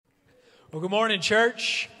Well, good morning,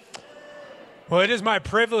 church. Well, it is my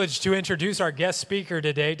privilege to introduce our guest speaker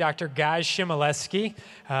today, Dr. Guy Chmielewski.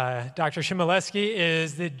 Dr. Chmielewski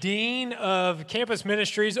is the Dean of Campus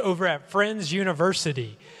Ministries over at Friends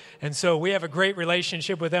University. And so we have a great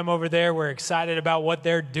relationship with them over there. We're excited about what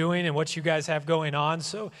they're doing and what you guys have going on.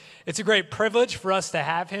 So it's a great privilege for us to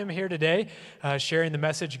have him here today, sharing the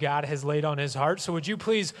message God has laid on his heart. So would you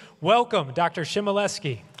please welcome Dr.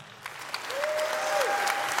 Chmielewski.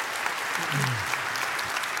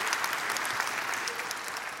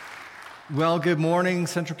 Well, good morning,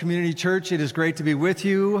 Central Community Church. It is great to be with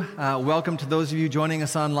you. Welcome to those of you joining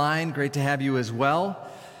us online. Great to have you as well.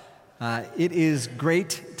 It is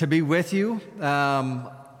great to be with you.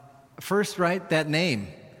 First, right, that name.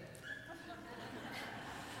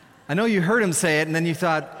 I know you heard him say it, and then you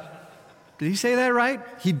thought, did he say that right?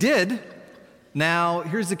 He did. Now,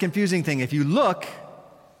 here's the confusing thing. If you look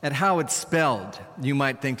at how it's spelled, you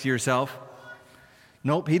might think to yourself,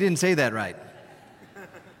 nope, he didn't say that right.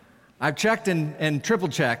 I've checked and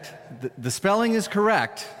triple-checked. The spelling is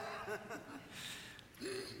correct,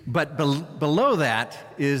 but below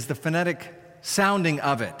that is the phonetic sounding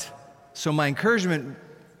of it. So my encouragement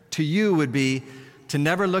to you would be to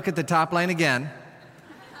never look at the top line again.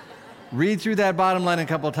 Read through that bottom line a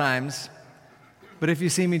couple times, but if you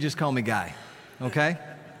see me, just call me Guy, okay?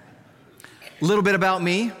 A little bit about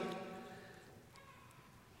me.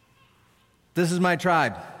 This is my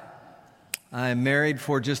tribe. I'm married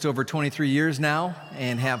for just over 23 years now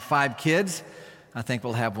and have 5 kids. I think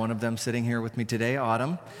we'll have one of them sitting here with me today,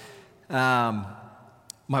 Autumn. My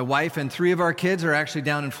wife and 3 of our kids are actually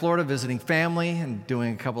down in Florida visiting family and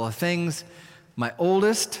doing a couple of things. My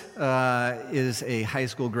oldest is a high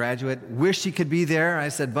school graduate. Wish he could be there. I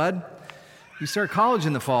said, bud, you start college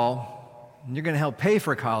in the fall, and you're going to help pay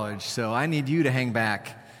for college, so I need you to hang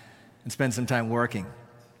back and spend some time working.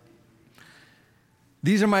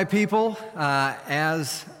 These are my people.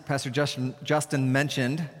 As Pastor Justin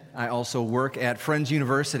mentioned, I also work at Friends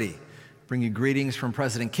University. Bring you greetings from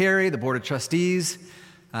President Carey, the Board of Trustees.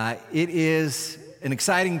 It is an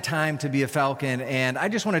exciting time to be a Falcon, and I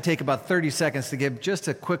just want to take about 30 seconds to give just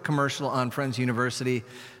a quick commercial on Friends University.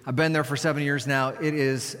 I've been there for 7 years now. It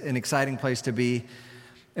is an exciting place to be,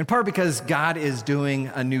 in part because God is doing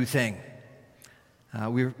a new thing.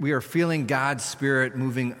 We are feeling God's Spirit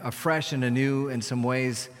moving afresh and anew in some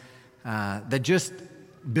ways that just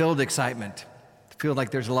build excitement. I feel like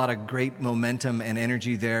there's a lot of great momentum and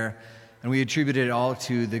energy there, and we attribute it all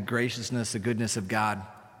to the graciousness, the goodness of God.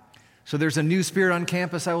 So there's a new spirit on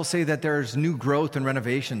campus. I will say that there's new growth and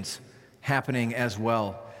renovations happening as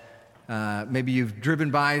well. Maybe you've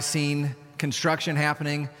driven by, seen construction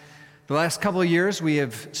happening. The last couple of years, we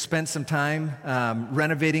have spent some time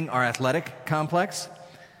renovating our athletic complex.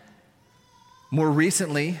 More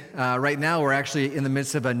recently, right now, we're actually in the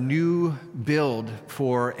midst of a new build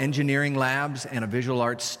for engineering labs and a visual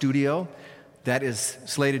arts studio. That is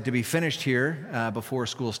slated to be finished here before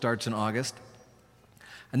school starts in August.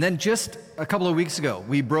 And then just a couple of weeks ago,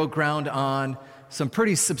 we broke ground on some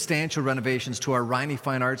pretty substantial renovations to our Riney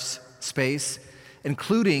Fine Arts space,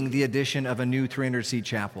 including the addition of a new 300-seat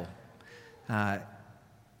chapel.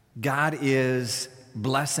 God is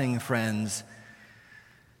blessing Friends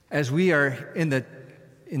as we are in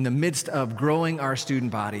the midst of growing our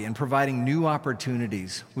student body and providing new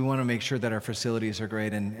opportunities. We want to make sure that our facilities are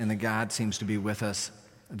great and that God seems to be with us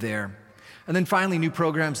there. And then finally, new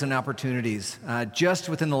programs and opportunities. Just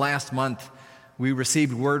within the last month, we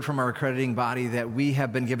received word from our accrediting body that we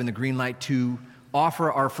have been given the green light to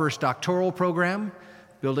offer our first doctoral program,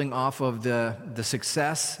 building off of the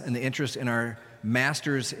success and the interest in our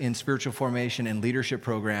Masters in Spiritual Formation and Leadership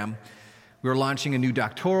program. We're launching a new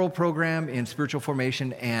doctoral program in spiritual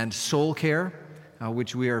formation and soul care,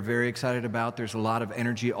 which we are very excited about. There's a lot of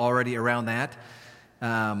energy already around that.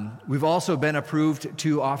 We've also been approved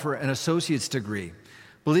to offer an associate's degree,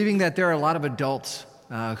 believing that there are a lot of adults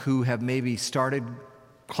who have maybe started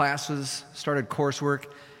classes, started coursework,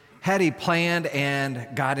 had a plan and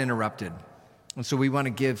got interrupted. And so we want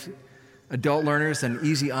to give adult learners an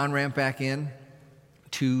easy on-ramp back in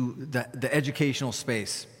to the educational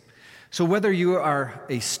space. So whether you are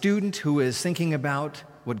a student who is thinking about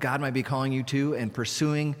what God might be calling you to and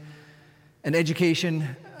pursuing an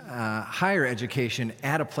education, higher education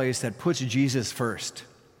at a place that puts Jesus first,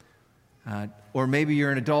 or maybe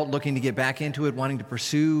you're an adult looking to get back into it, wanting to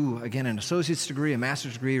pursue, again, an associate's degree, a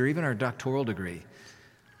master's degree, or even our doctoral degree,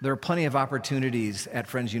 there are plenty of opportunities at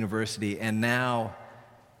Friends University, and now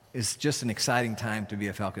is just an exciting time to be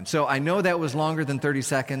a Falcon. So I know that was longer than 30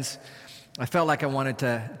 seconds. I felt like I wanted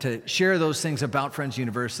to share those things about Friends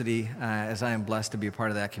University as I am blessed to be a part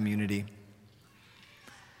of that community.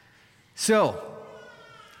 So,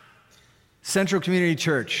 Central Community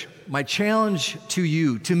Church, my challenge to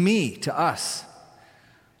you, to me, to us,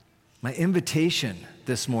 my invitation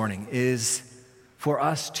this morning is for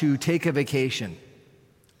us to take a vacation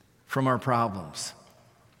from our problems.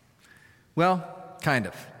 Well, kind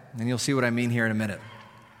of, and you'll see what I mean here in a minute.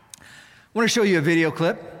 I want to show you a video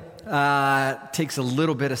clip. Takes a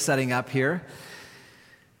little bit of setting up here.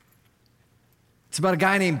 It's about a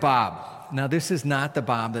guy named Bob. Now, this is not the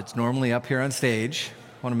Bob that's normally up here on stage.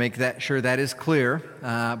 I want to make sure that is clear.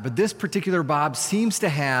 But this particular Bob seems to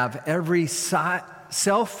have every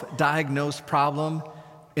self-diagnosed problem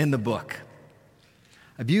in the book.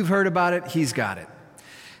 If you've heard about it, he's got it.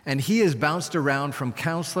 And he has bounced around from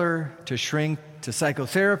counselor to shrink to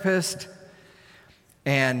psychotherapist.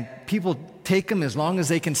 And people take him as long as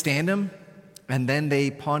they can stand him, and then they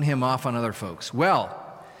pawn him off on other folks. Well,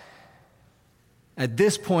 at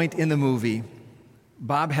this point in the movie,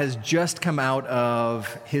 Bob has just come out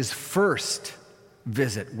of his first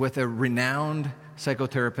visit with a renowned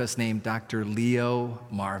psychotherapist named Dr. Leo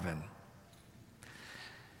Marvin.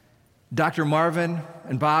 Dr. Marvin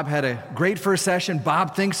and Bob had a great first session.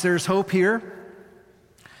 Bob thinks there's hope here,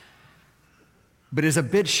 but is a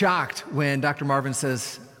bit shocked when Dr. Marvin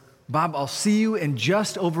says, "Bob, I'll see you in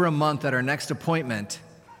just over a month at our next appointment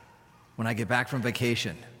when I get back from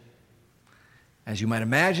vacation." As you might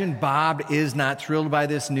imagine, Bob is not thrilled by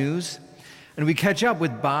this news, and we catch up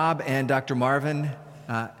with Bob and Dr. Marvin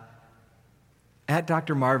at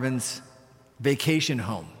Dr. Marvin's vacation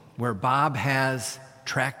home, where Bob has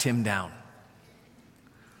tracked him down.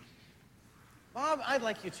 Bob, I'd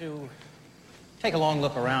like you to take a long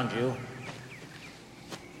look around you.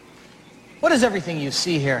 What does everything you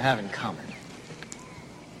see here have in common?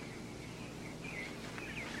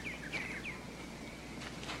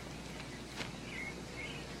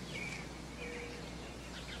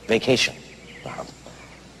 Vacation, Bob.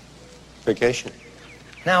 Vacation.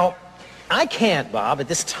 Now, I can't, Bob, at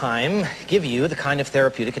this time, give you the kind of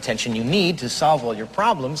therapeutic attention you need to solve all your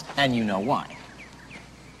problems, and you know why.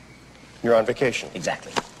 You're on vacation.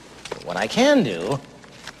 Exactly. But what I can do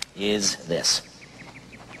is this.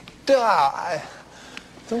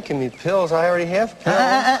 Don't give me pills. I already have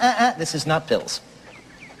pills. This is not pills.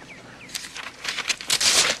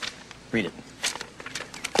 Read it.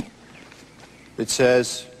 It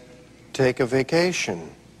says, take a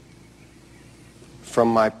vacation from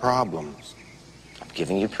my problems. I'm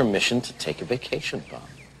giving you permission to take a vacation, Bob.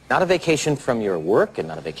 Not a vacation from your work and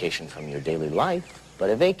not a vacation from your daily life, but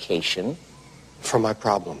a vacation From my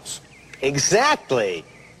problems. Exactly.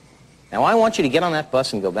 Now, I want you to get on that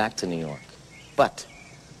bus and go back to New York. But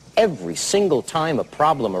every single time a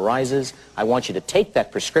problem arises, I want you to take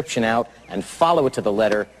that prescription out and follow it to the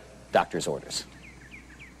letter, doctor's orders.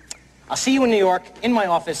 I'll see you in New York, in my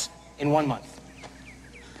office, in 1 month.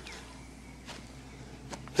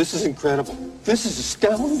 This is incredible. This is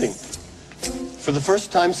astounding. For the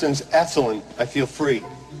first time since Esalen, I feel free.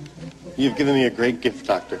 You've given me a great gift,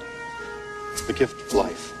 Doctor. The gift of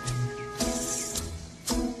life.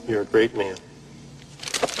 You're a great man.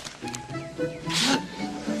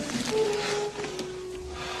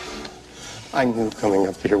 I knew coming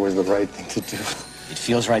up here was the right thing to do. It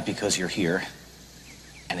feels right because you're here,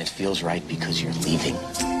 and it feels right because you're leaving.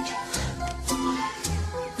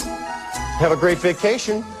 Have a great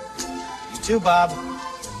vacation. You too, Bob.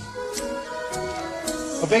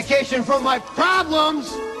 A vacation from my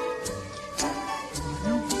problems.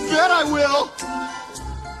 You bet I will.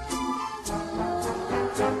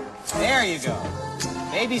 There you go.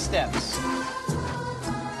 Baby steps.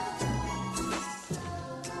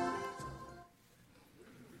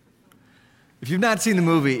 If you've not seen the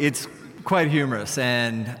movie, it's quite humorous,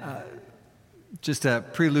 and just a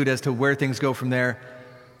prelude as to where things go from there.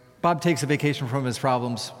 Bob takes a vacation from his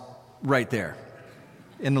problems right there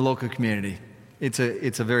in the local community. It's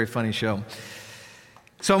a very funny show.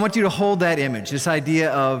 So I want you to hold that image, this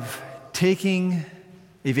idea of taking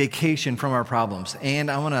a vacation from our problems.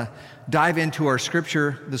 And I want to dive into our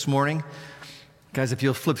scripture this morning. Guys, if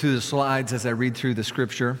you'll flip through the slides as I read through the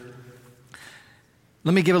scripture.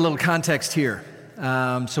 Let me give a little context here.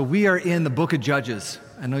 So we are in the book of Judges.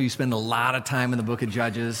 I know you spend a lot of time in the book of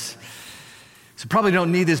Judges. So probably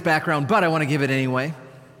don't need this background, but I want to give it anyway.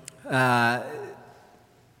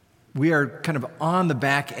 We are kind of on the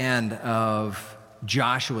back end of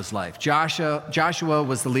Joshua's life. Joshua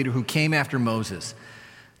was the leader who came after Moses.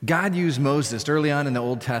 God used Moses early on in the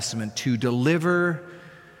Old Testament to deliver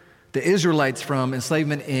the Israelites from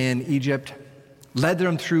enslavement in Egypt, led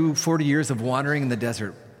them through 40 years of wandering in the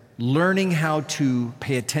desert, learning how to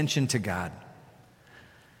pay attention to God,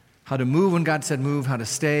 how to move when God said move, how to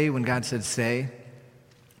stay when God said stay,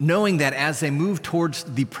 knowing that as they move towards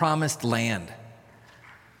the promised land,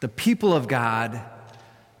 the people of God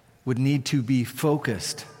would need to be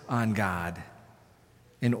focused on God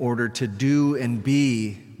in order to do and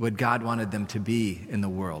be what God wanted them to be in the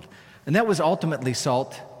world. And that was ultimately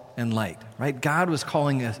salt and light, right? God was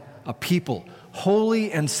calling a people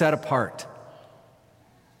holy and set apart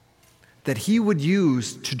that he would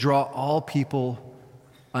use to draw all people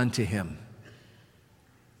unto him.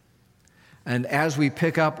 And as we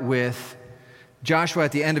pick up with Joshua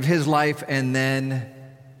at the end of his life and then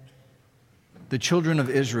the children of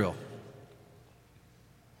Israel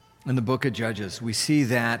in the book of Judges, we see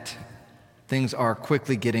that things are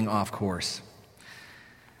quickly getting off course.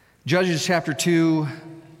 Judges chapter 2,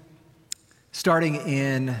 starting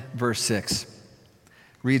in verse 6,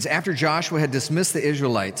 reads, "After Joshua had dismissed the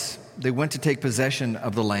Israelites, they went to take possession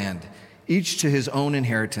of the land, each to his own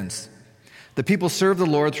inheritance. The people served the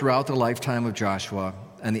Lord throughout the lifetime of Joshua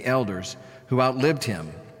and the elders who outlived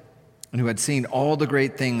him and who had seen all the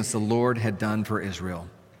great things the Lord had done for Israel.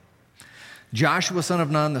 Joshua, son of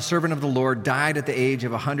Nun, the servant of the Lord, died at the age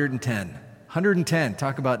of 110. 110,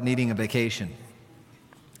 talk about needing a vacation.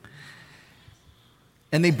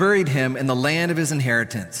 And they buried him in the land of his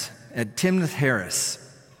inheritance at Timnath-Heres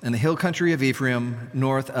in the hill country of Ephraim,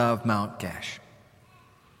 north of Mount Gash.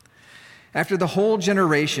 After the whole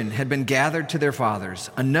generation had been gathered to their fathers,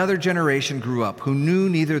 another generation grew up who knew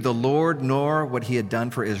neither the Lord nor what he had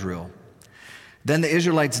done for Israel. Then the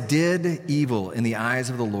Israelites did evil in the eyes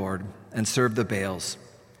of the Lord and served the Baals.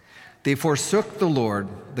 They forsook the Lord,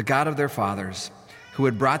 the God of their fathers, who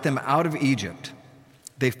had brought them out of Egypt.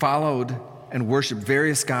 They followed and worshiped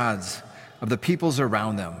various gods of the peoples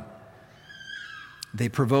around them. They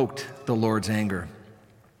provoked the Lord's anger.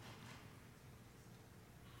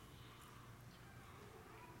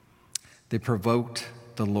 They provoked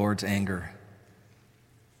the Lord's anger.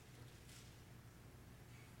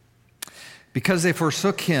 Because they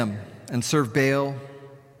forsook him and served Baal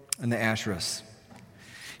and the Asherahs.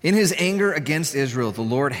 In his anger against Israel, the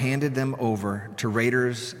Lord handed them over to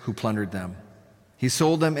raiders who plundered them. He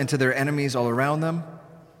sold them into their enemies all around them,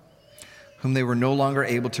 whom they were no longer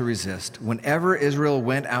able to resist. Whenever Israel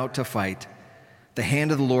went out to fight, the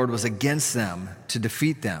hand of the Lord was against them to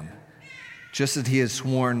defeat them, just as he had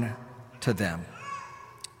sworn to them.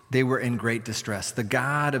 They were in great distress. The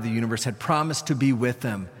God of the universe had promised to be with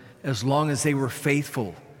them as long as they were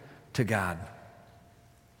faithful to God.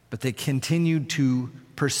 But they continued to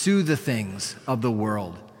pursue the things of the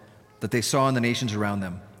world that they saw in the nations around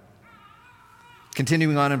them.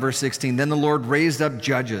 Continuing on in verse 16, then the Lord raised up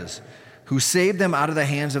judges who saved them out of the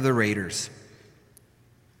hands of the raiders.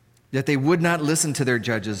 Yet they would not listen to their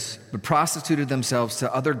judges, but prostituted themselves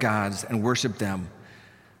to other gods and worshiped them.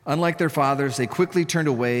 Unlike their fathers, they quickly turned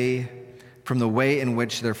away from the way in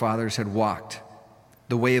which their fathers had walked,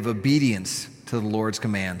 the way of obedience to the Lord's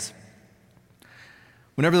commands.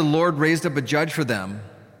 Whenever the Lord raised up a judge for them,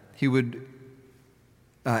 he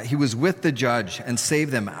was with the judge and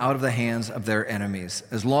saved them out of the hands of their enemies,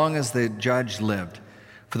 as long as the judge lived.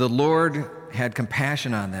 For the Lord had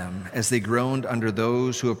compassion on them as they groaned under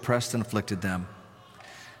those who oppressed and afflicted them.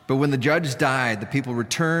 But when the judge died, the people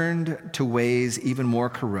returned to ways even more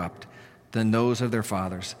corrupt than those of their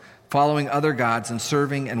fathers, following other gods and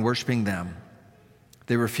serving and worshiping them.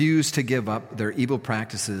 They refused to give up their evil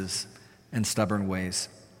practices and stubborn ways.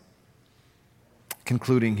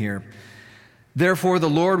 Concluding here, therefore the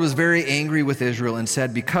Lord was very angry with Israel and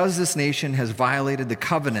said, because this nation has violated the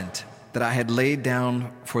covenant that I had laid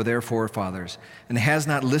down for their forefathers and has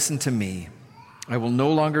not listened to me, I will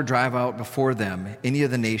no longer drive out before them any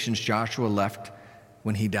of the nations Joshua left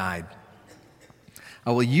when he died.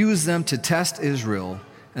 I will use them to test Israel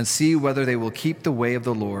and see whether they will keep the way of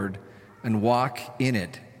the Lord and walk in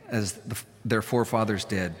it as their forefathers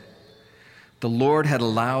did. The Lord had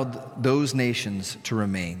allowed those nations to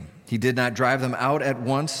remain. He did not drive them out at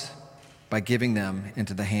once by giving them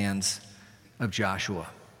into the hands of Joshua.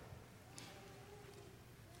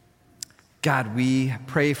 God, we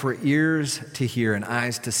pray for ears to hear and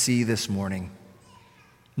eyes to see this morning,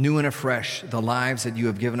 new and afresh, the lives that you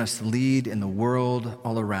have given us to lead in the world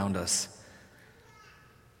all around us.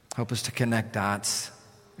 Help us to connect dots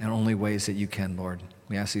in only ways that you can, Lord.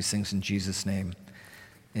 We ask these things in Jesus' name.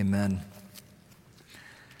 Amen.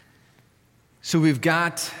 So we've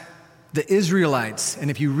got the Israelites, and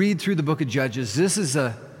if you read through the book of Judges, this is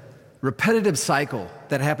a repetitive cycle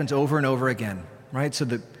that happens over and over again, right? So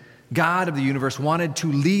the God of the universe wanted to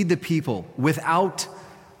lead the people without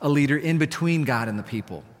a leader in between God and the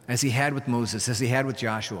people, as he had with Moses, as he had with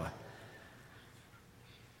Joshua.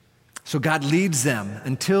 So God leads them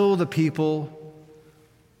until the people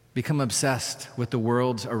become obsessed with the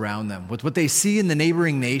worlds around them, with what they see in the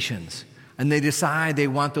neighboring nations, and they decide they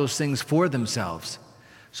want those things for themselves.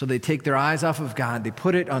 So they take their eyes off of God, they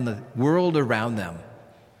put it on the world around them,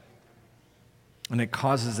 and it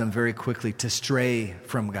causes them very quickly to stray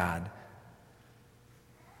from God.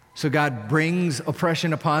 So God brings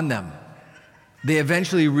oppression upon them. They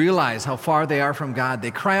eventually realize how far they are from God.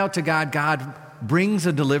 They cry out to God. God brings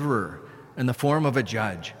a deliverer in the form of a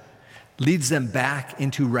judge, leads them back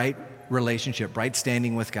into right relationship, right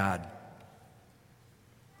standing with God.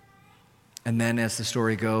 And then as the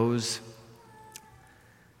story goes,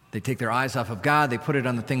 they take their eyes off of God, they put it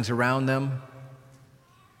on the things around them,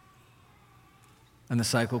 and the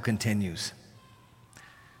cycle continues.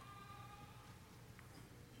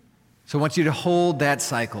 So I want you to hold that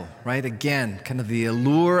cycle, right? Again, kind of the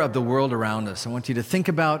allure of the world around us. I want you to think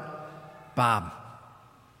about Bob,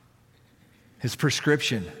 his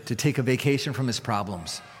prescription to take a vacation from his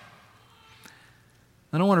problems.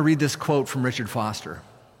 And I want to read this quote from Richard Foster,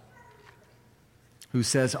 who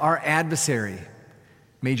says, "Our adversary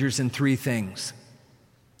majors in three things: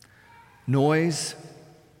 noise,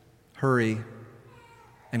 hurry,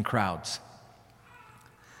 and crowds.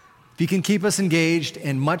 If he can keep us engaged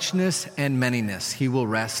in muchness and manyness, he will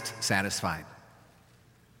rest satisfied."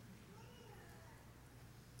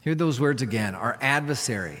 Hear those words again. Our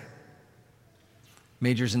adversary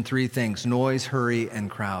majors in three things: noise, hurry, and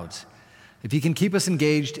crowds. If he can keep us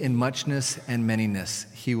engaged in muchness and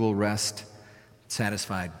manyness, he will rest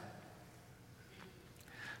satisfied.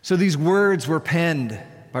 So these words were penned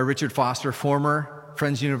by Richard Foster, former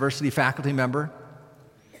Friends University faculty member,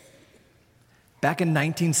 back in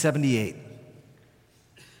 1978.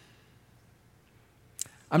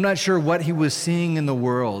 I'm not sure what he was seeing in the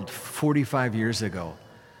world 45 years ago,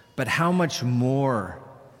 but how much more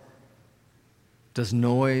does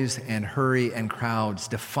noise and hurry and crowds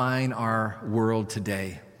define our world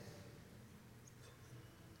today?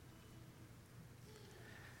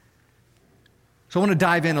 So I want to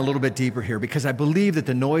dive in a little bit deeper here, because I believe that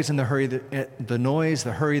the noise and the hurry,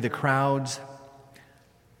 the crowds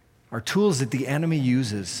are tools that the enemy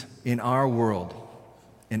uses in our world,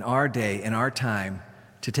 in our day, in our time,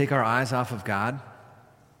 to take our eyes off of God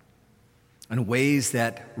in ways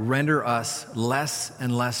that render us less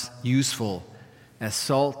and less useful as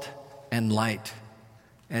salt and light,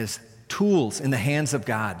 as tools in the hands of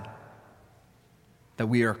God that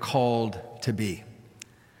we are called to be.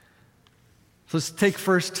 So let's take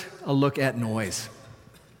first a look at noise.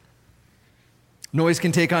 Noise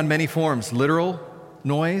can take on many forms: literal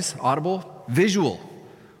noise, audible, visual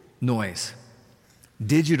noise,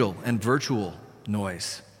 digital and virtual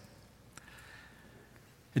noise.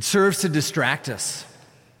 It serves to distract us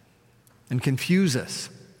and confuse us.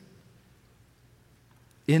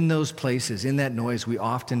 In those places, in that noise, we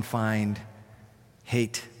often find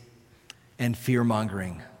hate and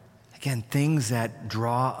fear-mongering. Again, things that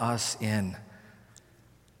draw us in.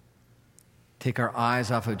 Take our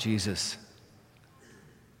eyes off of Jesus.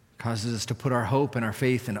 Causes us to put our hope and our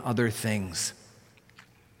faith in other things.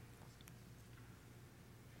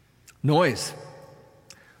 Noise.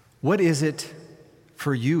 What is it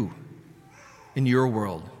for you in your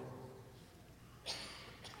world?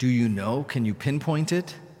 Do you know? Can you pinpoint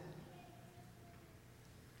it?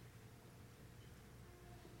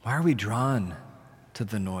 Why are we drawn to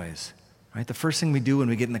the noise? Right? The first thing we do when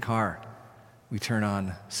we get in the car, we turn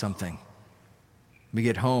on something. We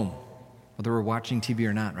get home, whether we're watching TV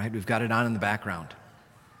or not, right? We've got it on in the background.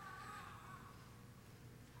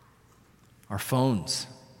 Our phones,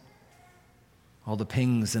 all the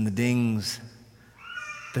pings and the dings,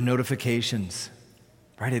 the notifications,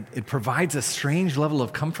 right? It provides a strange level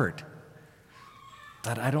of comfort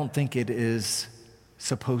that I don't think it is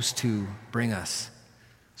supposed to bring us.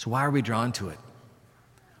 So why are we drawn to it?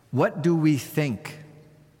 What do we think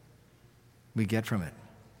we get from it?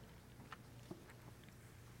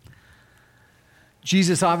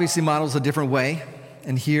 Jesus obviously models a different way,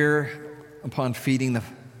 and here, upon feeding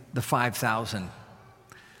the 5,000,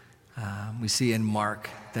 we see in Mark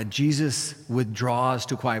that Jesus withdraws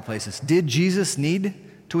to quiet places. Did Jesus need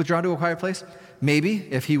to withdraw to a quiet place? Maybe,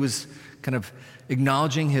 if he was kind of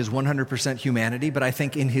acknowledging his 100% humanity, but I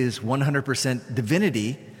think in his 100%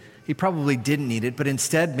 divinity, he probably didn't need it, but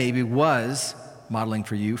instead maybe was modeling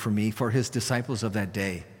for you, for me, for his disciples of that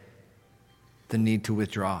day, the need to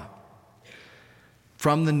withdraw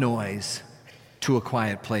from the noise to a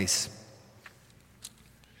quiet place.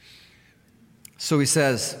 So he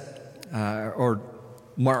says, or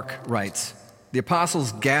Mark writes, the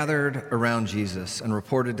apostles gathered around Jesus and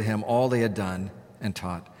reported to him all they had done and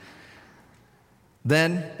taught.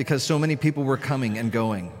 Then, because so many people were coming and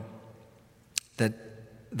going,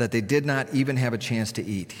 that they did not even have a chance to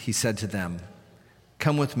eat, he said to them,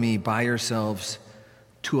 "Come with me by yourselves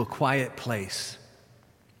to a quiet place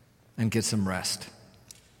and get some rest."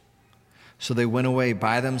 So they went away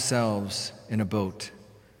by themselves in a boat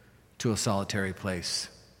to a solitary place.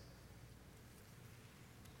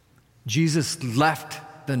 Jesus left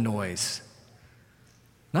the noise,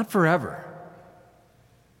 not forever,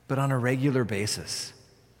 but on a regular basis.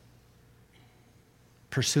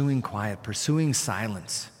 Pursuing quiet, pursuing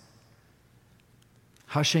silence,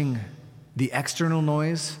 hushing the external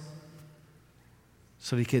noise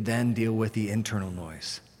so he could then deal with the internal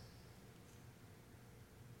noise.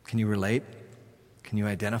 Can you relate? Can you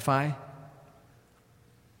identify?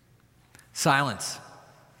 Silence.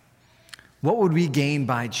 What would we gain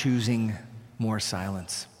by choosing more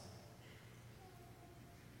silence?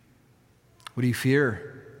 What do you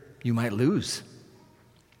fear you might lose?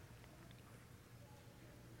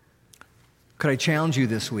 Could I challenge you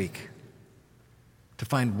this week to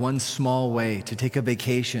find one small way to take a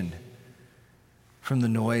vacation from the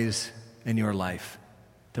noise in your life,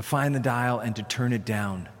 to find the dial and to turn it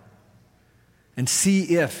down, and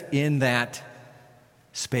see if in that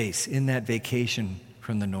space, in that vacation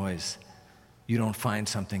from the noise, you don't find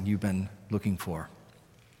something you've been looking for.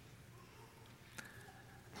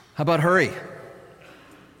 How about hurry?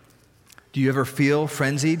 Do you ever feel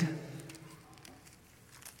frenzied?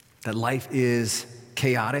 That life is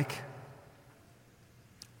chaotic?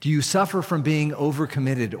 Do you suffer from being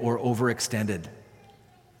overcommitted or overextended?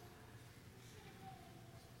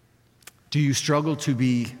 Do you struggle to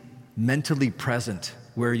be mentally present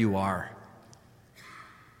where you are?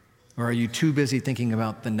 Or are you too busy thinking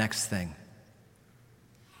about the next thing?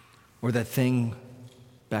 Or that thing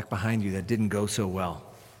back behind you that didn't go so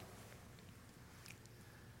well?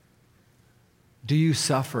 Do you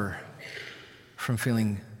suffer from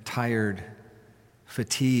feeling tired,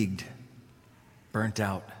 fatigued, burnt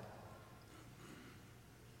out?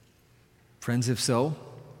 Friends, if so,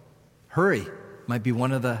 hurry might be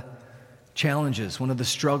one of the challenges, one of the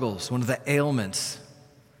struggles, one of the ailments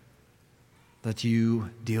that you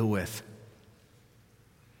deal with.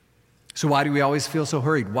 So why do we always feel so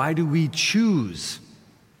hurried? Why do we choose?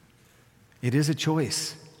 It is a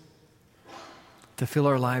choice to fill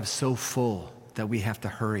our lives so full that we have to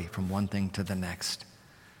hurry from one thing to the next.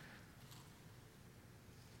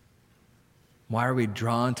 Why are we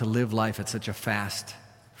drawn to live life at such a fast,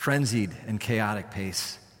 frenzied, and chaotic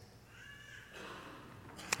pace?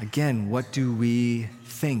 Again, what do we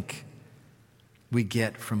think we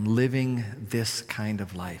get from living this kind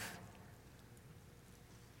of life?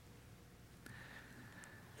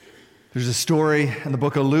 There's a story in the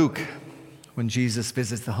book of Luke when Jesus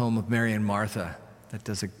visits the home of Mary and Martha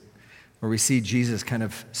where we see Jesus kind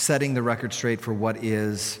of setting the record straight for what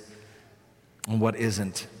is and what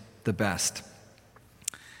isn't the best.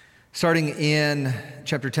 Starting in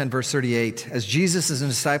chapter 10, verse 38, as Jesus and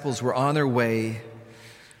his disciples were on their way,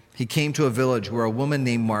 he came to a village where a woman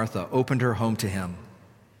named Martha opened her home to him.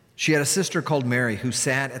 She had a sister called Mary who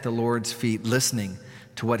sat at the Lord's feet listening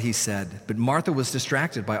to what he said. But Martha was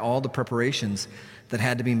distracted by all the preparations that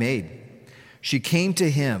had to be made. She came to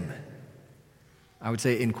him, I would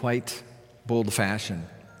say in quite bold fashion,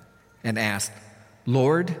 and asked,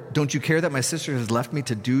 "Lord, don't you care that my sister has left me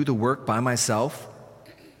to do the work by myself?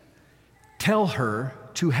 Tell her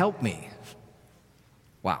to help me."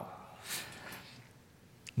 Wow.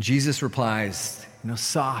 Jesus replies,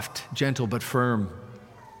 soft, gentle, but firm.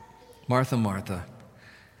 "Martha, Martha,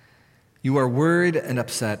 you are worried and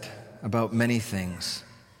upset about many things,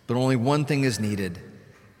 but only one thing is needed.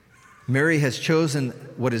 Mary has chosen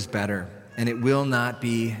what is better, and it will not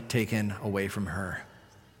be taken away from her."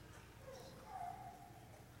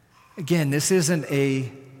 Again, this isn't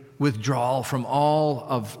a withdrawal from all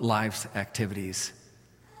of life's activities,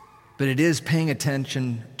 but it is paying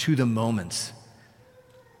attention to the moments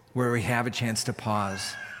where we have a chance to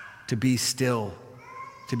pause, to be still,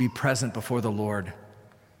 to be present before the Lord,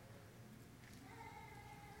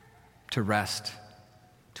 to rest,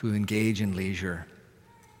 to engage in leisure.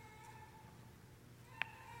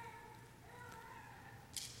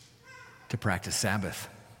 To practice Sabbath.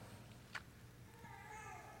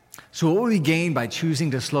 So what will we gain by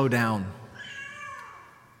choosing to slow down,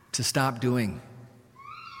 to stop doing,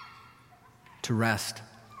 to rest?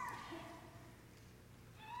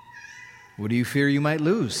 What do you fear you might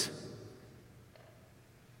lose?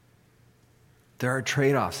 There are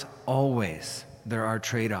trade-offs, always. There are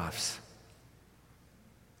trade-offs.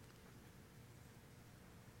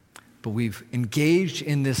 But we've engaged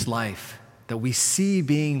in this life that we see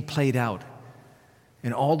being played out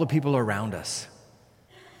and all the people around us.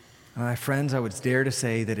 And my friends, I would dare to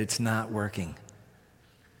say that it's not working.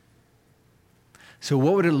 So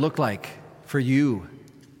what would it look like for you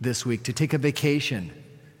this week to take a vacation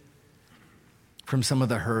from some of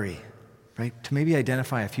the hurry, right? To maybe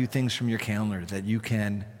identify a few things from your calendar that you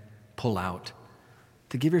can pull out,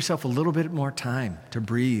 to give yourself a little bit more time to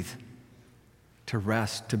breathe, to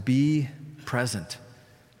rest, to be present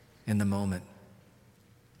in the moment.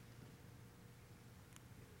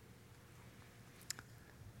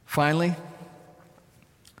 Finally,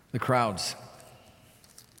 the crowds.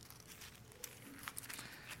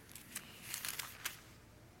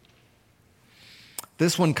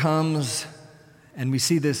 This one comes, and we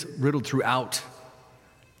see this riddled throughout.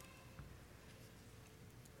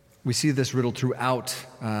 We see this riddled throughout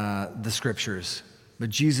the scriptures, but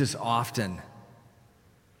Jesus often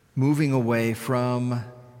moving away from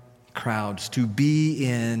crowds to be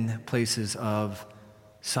in places of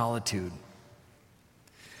solitude.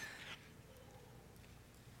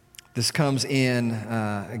 This comes in,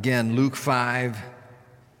 again, Luke 5.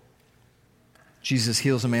 Jesus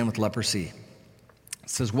heals a man with leprosy. It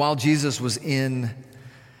says, while Jesus was in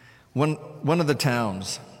one of the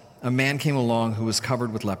towns, a man came along who was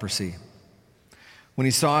covered with leprosy. When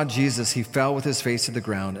he saw Jesus, he fell with his face to the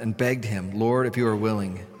ground and begged him, Lord, if you are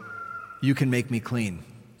willing, you can make me clean.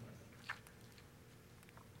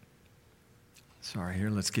 Sorry, here,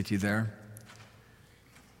 let's get you there.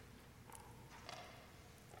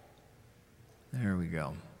 There we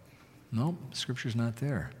go. Nope, scripture's not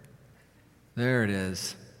there. There it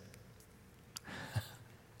is.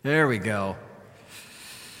 There we go.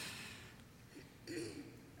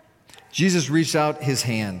 Jesus reached out his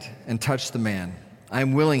hand and touched the man. I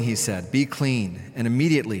am willing, he said, be clean. And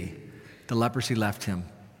immediately the leprosy left him.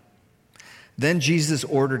 Then Jesus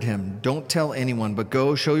ordered him, don't tell anyone, but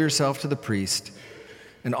go show yourself to the priest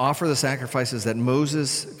and offer the sacrifices that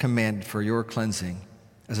Moses commanded for your cleansing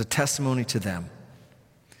as a testimony to them.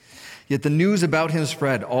 Yet the news about him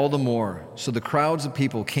spread all the more, so the crowds of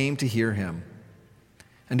people came to hear him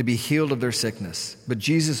and to be healed of their sickness. But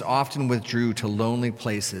Jesus often withdrew to lonely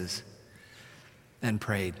places and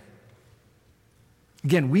prayed.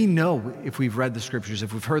 Again, we know if we've read the scriptures,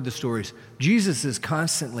 if we've heard the stories, Jesus is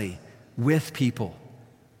constantly with people,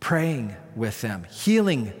 praying with them,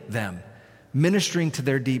 healing them, ministering to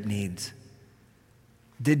their deep needs.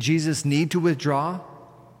 Did Jesus need to withdraw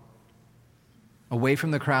away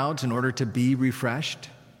from the crowds in order to be refreshed,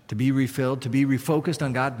 to be refilled, to be refocused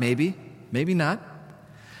on God? Maybe, maybe not.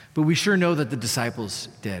 But we sure know that the disciples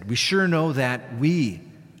did. We sure know that we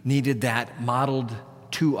needed that modeled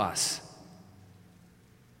to us.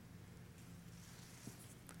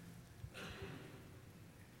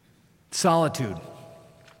 Solitude.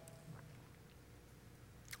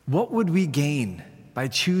 What would we gain by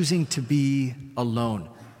choosing to be alone?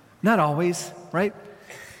 Not always, right?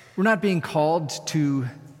 We're not being called to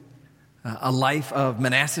a life of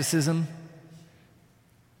monasticism,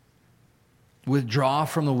 withdraw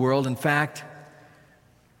from the world. In fact,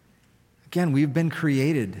 again, we've been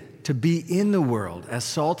created to be in the world as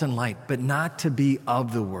salt and light, but not to be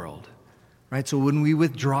of the world, right? So when we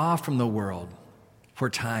withdraw from the world for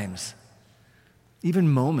times, even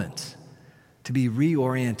moments, to be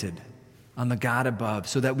reoriented on the God above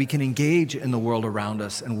so that we can engage in the world around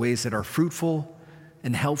us in ways that are fruitful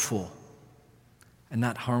and helpful and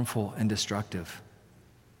not harmful and destructive.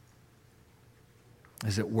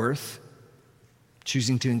 Is it worth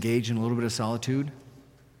choosing to engage in a little bit of solitude?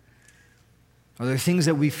 Are there things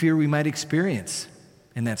that we fear we might experience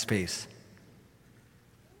in that space?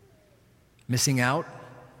 Missing out?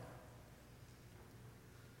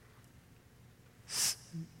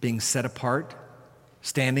 Being set apart?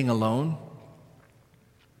 Standing alone?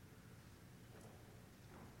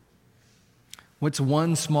 What's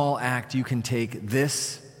one small act you can take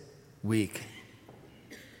this week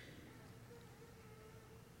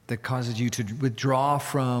that causes you to withdraw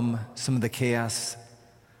from some of the chaos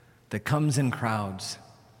that comes in crowds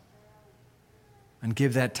and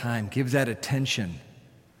give that time, give that attention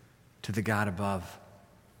to the God above?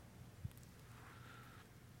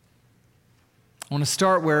 I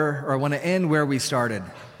want to end where we started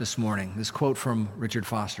this morning. This quote from Richard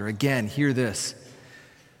Foster. Again, hear this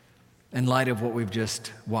in light of what we've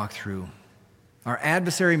just walked through. Our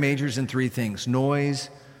adversary majors in three things: noise,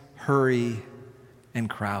 hurry, and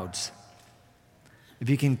crowds. If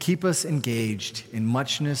he can keep us engaged in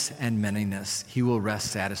muchness and manyness, he will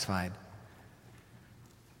rest satisfied.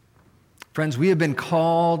 Friends, we have been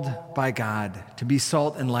called by God to be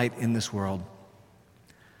salt and light in this world,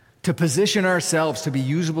 to position ourselves to be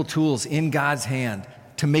usable tools in God's hand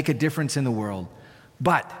to make a difference in the world.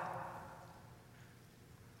 But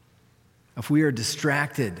if we are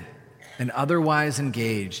distracted and otherwise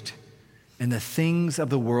engaged in the things of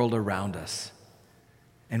the world around us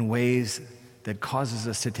in ways that causes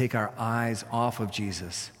us to take our eyes off of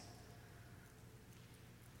Jesus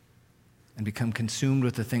and become consumed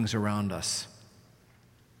with the things around us,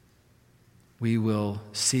 we will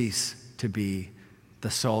cease to be the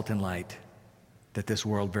salt and light that this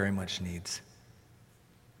world very much needs.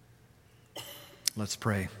 Let's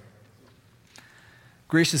pray.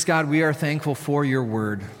 Gracious God, we are thankful for your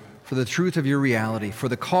word, for the truth of your reality, for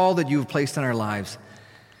the call that you have placed on our lives.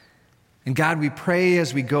 And God, we pray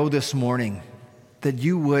as we go this morning that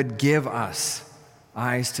you would give us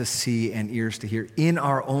eyes to see and ears to hear in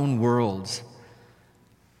our own worlds,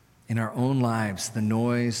 in our own lives, the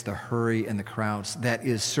noise, the hurry, and the crowds that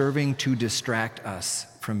is serving to distract us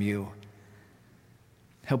from you.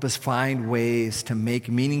 Help us find ways to make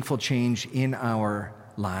meaningful change in our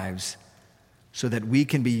lives so that we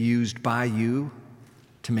can be used by you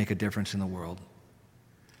to make a difference in the world,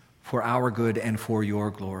 for our good and for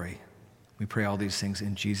your glory. We pray all these things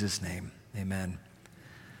in Jesus' name. Amen.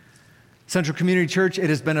 Central Community Church, it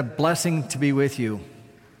has been a blessing to be with you.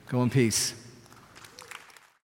 Go in peace.